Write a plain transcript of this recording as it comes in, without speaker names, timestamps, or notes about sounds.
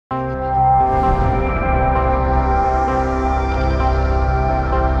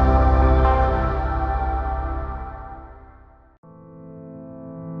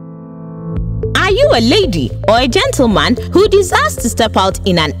a lady or a gentleman who desires to step out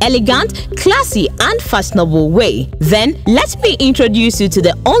in an elegant, classy and fashionable way? Then let me introduce you to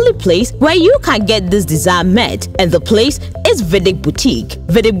the only place where you can get this desire met, and the place is Vidic Boutique.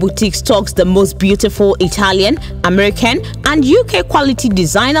 Vidic Boutique stocks the most beautiful Italian, American and UK quality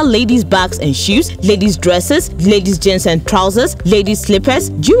designer ladies bags and shoes, ladies dresses, ladies jeans and trousers, ladies slippers,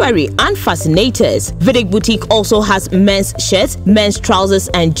 jewelry and fascinators. Vidic Boutique also has men's shirts, men's trousers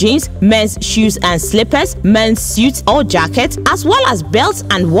and jeans, men's shoes and slippers, men's suits or jackets, as well as belts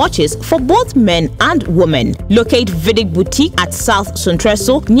and watches for both men and women. Locate Vidic Boutique at South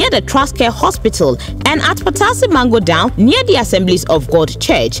Sontreso near the Traskare Hospital and at Patasi Mango Down near the Assemblies of God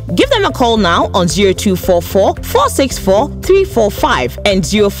Church. Give them a call now on 0244 464 345 and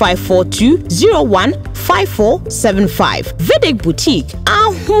 0542 015475. Vidic Boutique.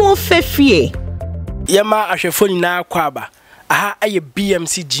 Aho fefie. Yama ahwefoni na kwaba. Aha aye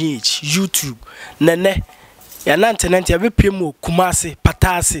BMC GH YouTube. Nene ya nantenante ya bepiem Kumasi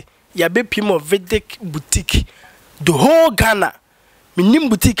Patasi. Ya bepiem Vidic Boutique. The whole Ghana. Minim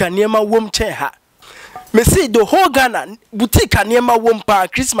boutique anema wom che ha. Me say the whole Ghana boutique anema wom pa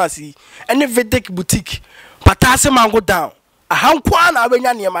Christmas yi. Ene Vidic Boutique. Patasi Mango Down. Ahankwa na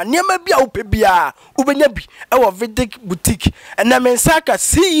abenya niema bia upe bia ubenya bi ewo Vidic Boutique. Ena mensaka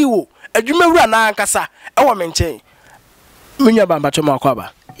CEO adwumawura na ankasa ewo menchen. Munya bamba choma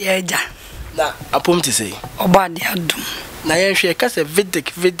kwaba. Yeja. Na apom ti say. Obade adum. Na yenhwe ka say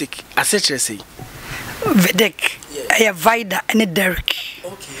Vidic asechre say. Vidic. Yeah. Vida and Derek.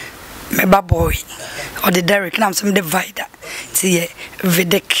 Okay. My baboy. Or the Derek. Now I'm some the Vida. See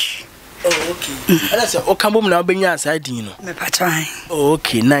Vidic. Oh, okay. And I said, "Oh, come on now, be your side, you know." Me patron. Oh,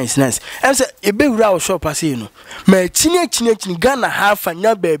 okay, nice. And I said, "A big row shop, I say, you know, my chine Ghana half and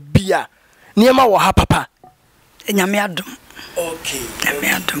your baby, near my waha papa." Nyamiadum. Okay.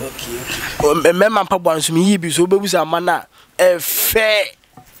 Nyamiadum. Okay. Oh, member papa wants me be so baby a mana a fair.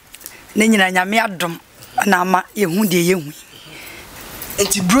 Nina nyamiadum. Na ma yehu de yehu.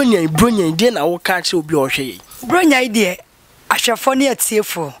 Enti bronya de na wo ka che obi ohwe. Bronya de ahwefo ne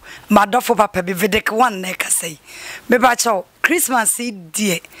atiefo madofo papa bi Vidic one na kasai. Me ba cho Christmas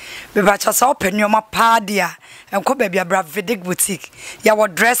die. Me ba cho so openioma pa dia. Enko ba bia bra Vidic Boutique. Ya wo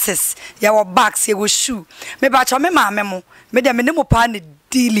dresses, ya wo bags, ya wo shoe. Me ba cho me maame mo. Me de me ne mo pa ne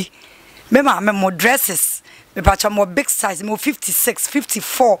deali. Me maame mo dresses. Me patch more big size, more 56,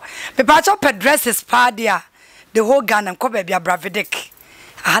 54. Me patch up dresses padia. The whole gun and cover be a Vidic.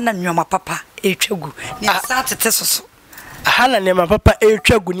 Hana nyoma papa echegu. Ni asate teso. Hana nyoma papa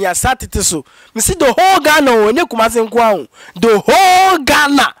echegu ni asate teso. Me see the whole Ghana onye kumase nkwa. The whole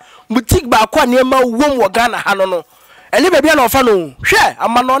Ghana boutique ba kwa nyema wom wo Ghana hano no. Ele be bia na ofa no. Hwe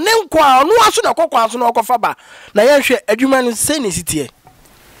amano ne nkwa onu aso na kokwa aso na okofa ba. Na ye hwe adwuma no se ne sitie.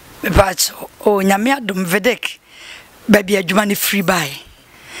 But oh nyamiadum Vidic baby adwuma ni free buy.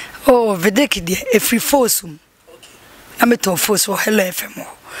 Oh Vidic de e free fosum. Na meton foso Hello FM.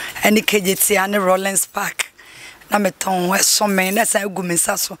 Ani KJT and Rollins Park. Na meton wesome na say gu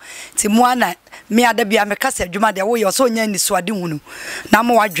mensa so. Ti mu ana me ada bia me kasa adwuma de wo ye so nya ni so ade hunu. Na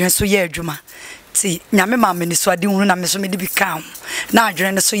mo wadwen so ye adwuma. Ti nyame ma me ni so ade hunu na me so me de bi kan. Na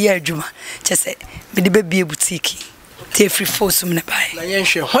adwen ne so ye adwuma. Che say me de be boutique. Te free force me buy. Na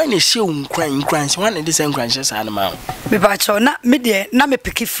yenhwe hwan na hye unkran hwan na dis nkran hye sa na ma. Me ba cho na me de na me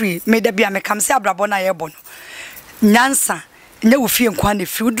pick free me da bia me kam se abrabo na ye bo no. Nyansa nya wo fie nkwan na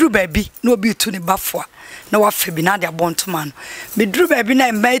free uduru ba bi na obi tu ne bafoa na wa fe bi na de abontoma no. Me duru ba bi na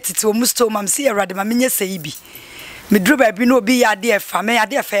embaititi o musto mam se erade ma menye sei bi. Me duru ba bi na obi ya de efa me ya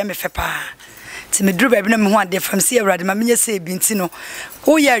de efa me fe pa. Ti me duru ba bi na me ho ade fam se erade ma menye sei bi nti no.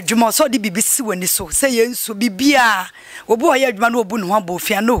 O ya adwuma so de bibisi wani so se ye nso bibia obo o ya adwuma na obu ne ho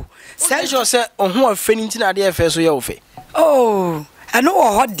abofia no. Se jo se ohun afeni nti na de efa so ye ofe. Oh, I know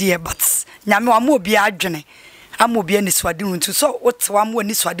what dear but nyame wa mo obi adwene. Amobi ani swade hu ntu so wotewa mo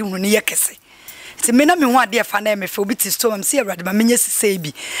ani swade hu ne yekese ti me na me hu ade fa na me fe obi ti store am se awrade ma menye sise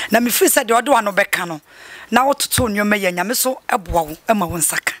bi na me free se de odo ano beka no na wototo nyoma ya nyame so eboa wo ema wo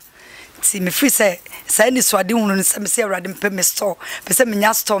nsaka ti me free se ani swade hu no se me se awrade mpe me store pe se me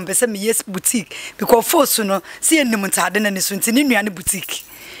nya store pe se me yes boutique because fosu no se enim ntade na ne so nti ne nuane boutique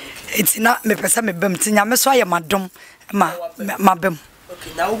enti na me pese me bam ti nyame so ayemadom ma bam.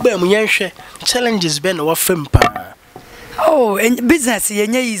 Okay, now bem yenhwe challenges ben wa fam pa. Oh, business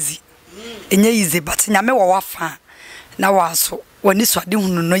yenye easy. Enye easy but nyame wa wafa na waso woni so ade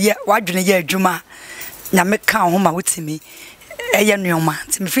hunu no ye wadwene ye adwuma nyame ka ho ma wotimi eye nuoma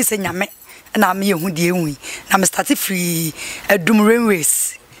ti me fi se nyame na me ye hu de ehu na me start free adum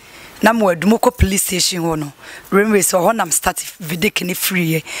railways na mo adumoko police station ho no railway so ho nam start vidik ni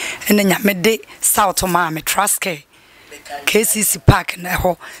free ene nyame de south ma me traske KCC park na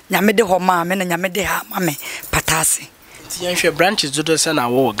ho nyame de ho ma me na nyame de ha ma me patase Tiyanhwe branches do se na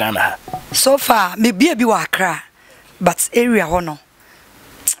wo Ghana. So far me bia bi wa Accra but area ho no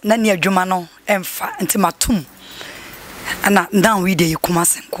na ne adwuma no emfa nti matum ana down we dey kuma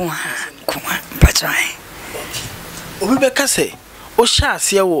senko patrai Obi be ka say o sha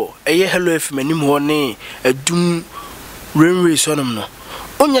ase wo eye hello FM anim ho ne adum railway sonom no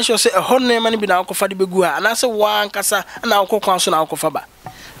onya sho say ho ne ma ne bi na akofa de begu ha ana se wa nkasa na akokwan so na akofa ba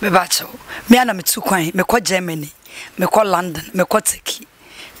me bacho me ana metu kwan me ko Germany me ko London me ko Turkey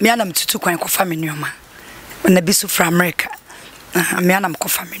me ana metu kwan ko fa me nyoma na bi so from America me ana me ko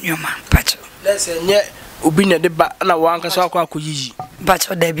fa me nyoma bacho let's say nye obi na de ba na wa nkasa akwa akoyiyi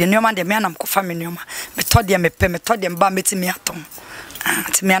bacho de bi nyoma de me ana me ko fa me nyoma me to de me pe me to de mba metimi atom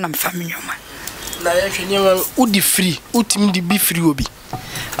ati me ana me fa me nyoma na ye hwe nyema udi free utim di bi free obi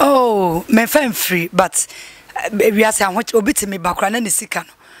oh me fan free but we are saying what obi timi bakra na ne sika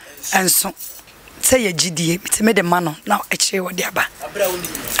no enso say ye gidie metimi de ma no na eche wo de aba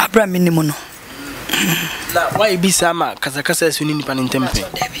abra minimum no na why be sama kasa esu ni nipa ntempe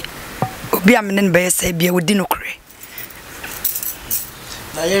obi amene be say bia wodi no kure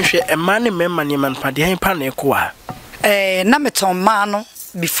na ye hwe emane memma ni man pa de hen pa na ekoa na meton ma no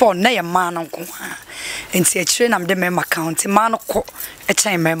before na ye ma no nko ha enti ekire na me memma account ma no ko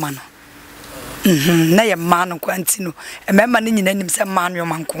echen memma no na ye ma no kwanti no memma ni nyina nim se ma no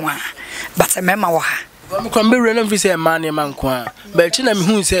manko ha but memma wo ha me kwa mbe re na mfi se ma no manko ha ba echi na me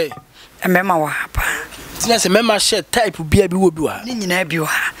hu se memma wo ha pa tina se memma share type bia bi wo bi wa ni nyina bi wo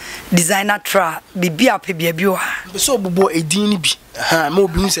ha designer tra bibia pe bia bi wo ha be so bobo edin ni bi ha ma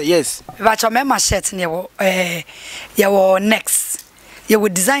obi hu se yes ba cho memma shirt ne wo ye wo next ye wo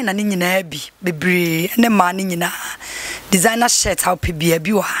designer ni nyina bi bebre ne ma ni nyina designer shirt how pe bia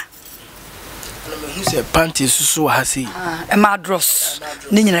bi wo ha who say panty susu ha sei e ma dross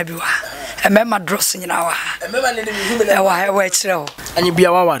ni nyina bi wa e ma dross nyina wa e ma ne mi hu me na wa e wa kire o anyi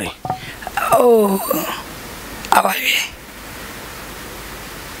bia wa ware oh aware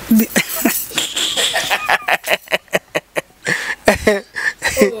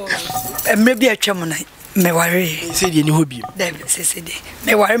emre bi atwam na me ware se de ni hobi David se de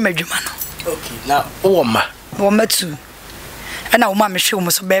me ware madwuma no okay na wo ma tu ana wo ma me hwe wo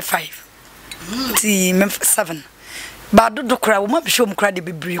so be 5 ti 7 ba do kra wo ma be hwe wo kra de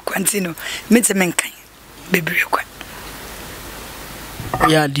bebre kwanti no mete menkan bebre kwa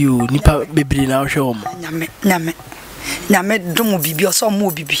ya dio nipa bebre na hwe wo nyame dum bibi o so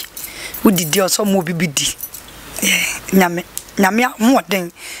mo bibi udidi o so mo bibi di nyame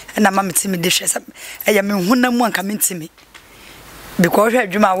modern na ma metimi de hwe eya me hunamu anka mentimi because hwe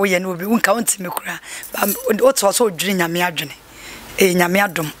adwuma wo ye na obi unka ontimi kura o to so odwiri nyame adwene nyame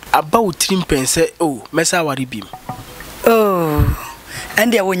adom aba wo trimpense oh mesa ware bim oh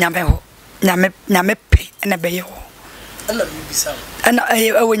ande wo nyame ho nyame pe na be ye ho ana mi bisa ana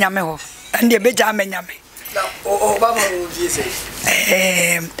wo nyame ho ande be ja me nyame na o baba wo vie se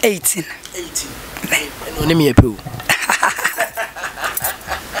 18 no ne mi ye pe o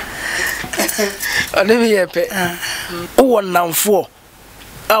ane mi ye pe o won namfo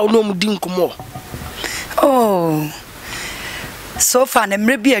a o no mu di nkomo oh so far na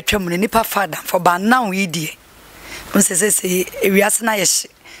mre bi atwam ne nipa father for ba now we die nsese ewiase na yehye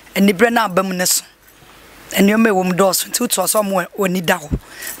enibre na abam ne so eniome wom dos nti to so mo oni da ho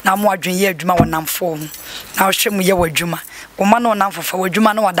na mo adwen ye adwuma wonamfo na wo hwem ye wadwuma wo ma no namfo fa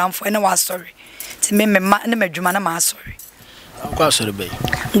wadwuma na wadamfo ene wa sorry ti me ma ne madwuma na ma sorry kwa sorry be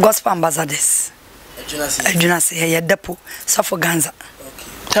gospel ambassadors adwuna se ye depo safo ganza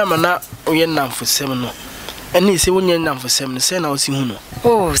okay tama na oye namfo sem no eni se wonye namfo sem no se na osi hu no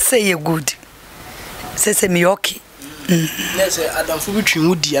oh say you good say me okay let's say adamfo between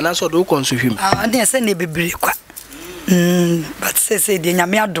wudi ana so do konso hwem and say ne bebre kwa but say de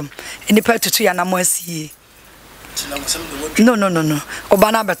nyame adom eni pa tutu ya na mo asie no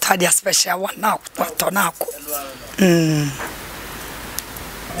obana beta dia special one now to na ko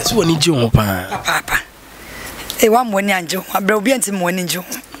eso woni ji ho papa e wa mo ni anje ho abra obi anti mo ni nje ho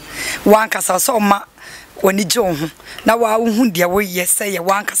wan kasa so ma woni ji ho na wa hu dia wo ye say ye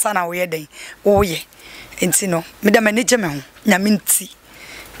wan kasa na wo ye den wo ye enti no me da mani geme ho nyame nti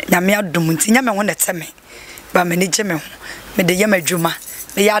nyame adom nti nyame ho na teme ba mani geme ho me de ye madwuma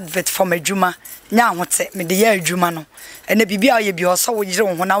me ya advert for madwuma nya ahote me de ye adwuma no ene bibia ye bi oso wo yire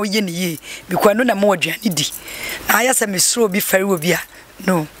ho na wo ye ne ye bi kwanu na mo aduane di na aya se me suro bi fari wo bia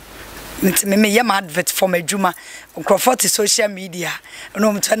no me yam advert for my juma nkrofo social media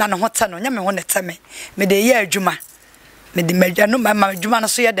no mto na no hota no nya me ho neteme me de ye adwuma me de madwa no ma adwuma no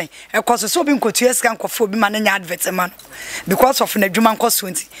so ye den ekoso so obi nkotu eska nkofo obi ma na nya advert ma no because of na adwuma nkoso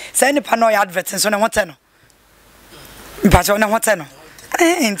nti say nipa no ya advert so na hota no mpacho na hota no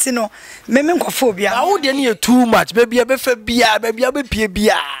nti no me nkofo obi a wo de ne too much baby e be fa bia baby e be pie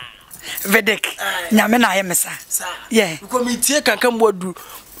bia vedek nyame na ye mesa yeah committee kankan modu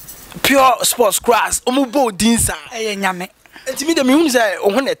pure sports class omubo dinsa nyame enti me de me hu say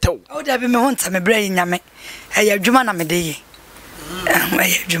o ho netew o da be me ho nta me bra nyame adwuma na me de ye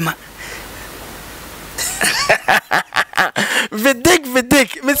adwuma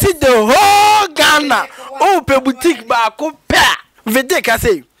vedek me see the whole Ghana o pe boutique ba ko pa vedek I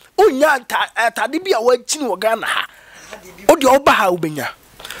say onya atade bia wa chini wo Ghana ha o de oba ha obenya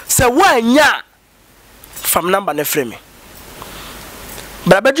se wanya fam number na frame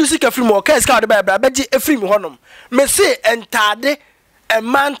brabeju sika frame o ka ska de brabeji eframe honom me say entade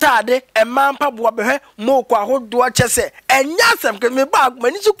emantade emampa boa behwe mo kwa hodo a chese enya sem ke me ba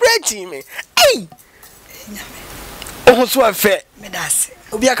mani su krechi me ei oh so afa me das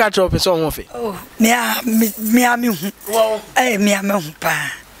obi aka tro person ho fe oh me hu wow me hu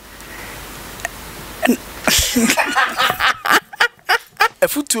pa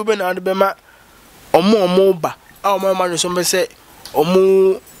efutu be na de be ma omo ba a omo ma no so be say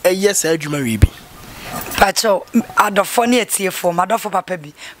omo yes adwuma wi bi pacho adofo ne etiefo madofo papa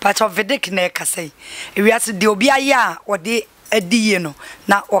bi pacho vedek na ekasai ewiase de obi aye a ode adiye no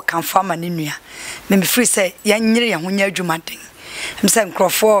na okanfa ma ne nua me free say yanyere ye ho nya adwuma den mse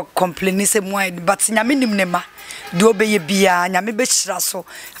nkrofo complain say mo but nyame nim ne ma de obeye bia nyame be hira so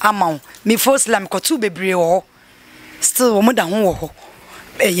ama me foslam kotu bebre wo still wo muda ho wo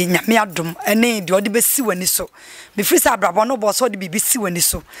nyame adom ene de ode be si wani so me free say abrabo no bo so de bibi si wani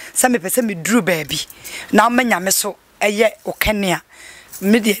so say me pese me duru baabi na ma nyame so eye okania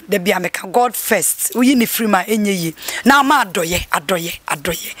me de bia me ka God first uyi ni free ma enye yi na ma adoye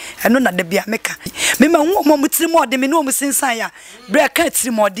eno na de bia me ka me ma hu mo mutiri mo de me no mo sinsan ya bre ka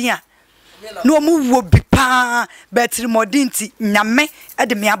tiri mo den a no mo wo bi pa ba tiri mo den ti nyame e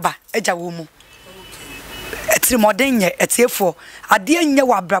de me aba eja wo mu etiri mo den ye etiefo ade nye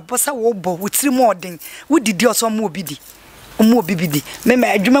wa brabo sa wo bo wutiri mo den wudidi oso mo obidi me ma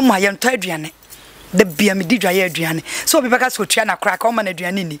adwuma mu aye nto aduane de bia me didwa ye aduane so obi beka so tua na kra ka o ma na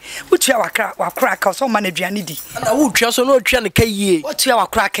aduane ni wutua wakra ka so ma na aduane di na wutua so no tua ne ka yie wutua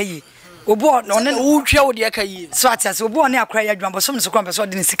wakra ka yie obo one wutua wo de ka yie so atiase obo one akra ye aduane bo so so kwa so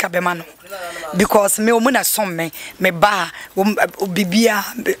de ne sika be ma no because me o mu na som me ba bibia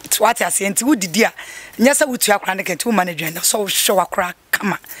so atiase enti wudidi a nya sa wutua akra ne kenti wo ma na aduane so hwe wakra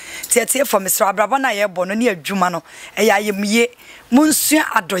kama tie for me so abrabo na ye bo no ne adwuma no eya yemye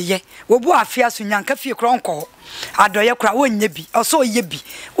munsua adoye wobu afia so nyanka fie kronko adoye kra wonye bi oso ye bi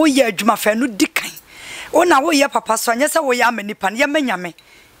oye adwuma fa no dikan ona wo ye papa so anya se wo ye amanipa ye manyame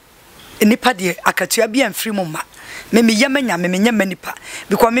nipa de akatua bia mfiri mu ma me ye manyame me nya manipa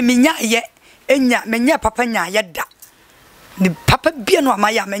because me nya ye enya me nya papa nya ye da ni papa bia no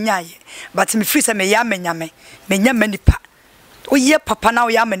amaya manya ye but me free se me ye amanyame me nya manipa oye papa na wo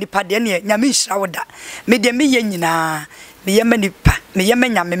ye amanipa de ne nyame nhira wo da me de me ye nyina me ye manipa me ye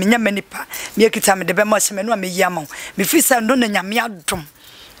manyame me nya manipa me ekita me de be ma se me no me ye ama me free se ndo na nyame adom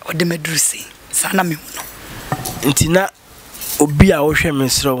o de madrusi sana me hu no ntina obi a wo hwe me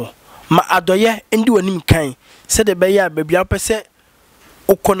sro ma adoye ndi wanim kan se de be ya babia pese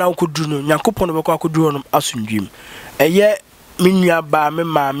ukona ukoduru no nyankopon no bekọ akoduru no asundwim eye menua ba me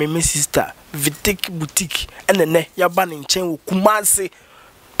ma me sister vitik boutique enene ya ba ne nchen wo kumase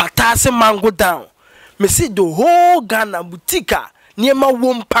patase mango down me see the whole Ghana boutique niema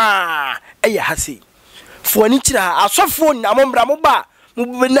wompa eye hase fo ani kira asofo nyamomra mo ba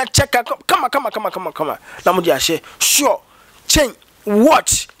mo na check kama na mo di ahye sure change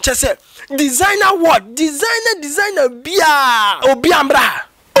watch chese designer what designer bia obi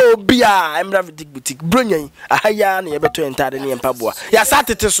amra vitik boutique bronyan ahaya na yebeto entade ne empaboa ya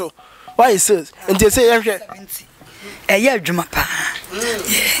satete so why is it enti say yenhwe eye adwuma pa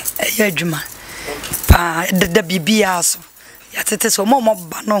eye adwuma pa de bibia so ya tete so mo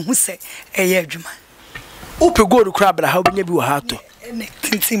ba no hu se eye adwuma upe gold crab na ha obenya bi wo ha to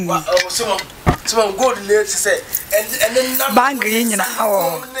tintim so gold le say and then bang nyina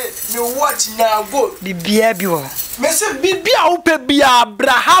ha me watch na gold bibia bi wo me say bibia upe bia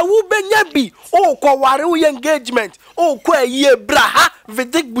braha wo benya bi o ko ware wo engagement o ko aye braha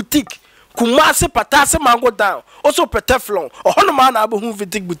vitik boutique kumase patase mango down also peteflon ohono ma na abohu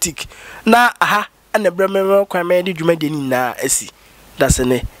vitik boutique na aha ana brememe kwa me de dwuma de ni na asi that's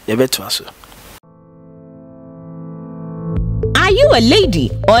ne yebeto aso. Are you a lady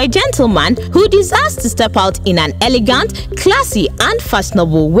or a gentleman who desires to step out in an elegant, classy, and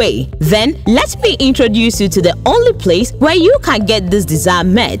fashionable way? Then let me introduce you to the only place where you can get this desire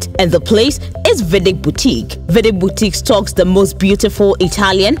met, and the place is Vidic Boutique. Vidic Boutique stocks the most beautiful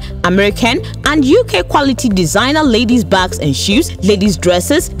Italian, American, and UK quality designer ladies bags and shoes, ladies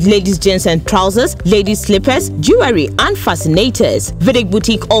dresses, ladies jeans and trousers, ladies slippers, jewelry, and fascinators. Vidic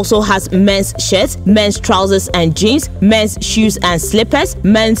Boutique also has men's shirts, men's trousers and jeans, men's shoes and slippers,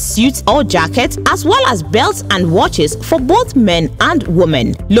 men's suits or jackets, as well as belts and watches for both men and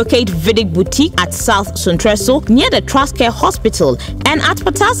women. Locate Vidic Boutique at South Sontreso near the Traskare Hospital and at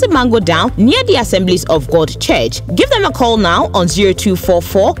Patasi Mango Down near the Assemblies of God Church. Give them a call now on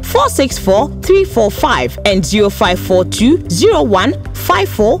 0244 464 345 and 0542 01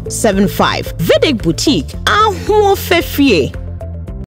 5475. Vidic Boutique. Ahun Fefie.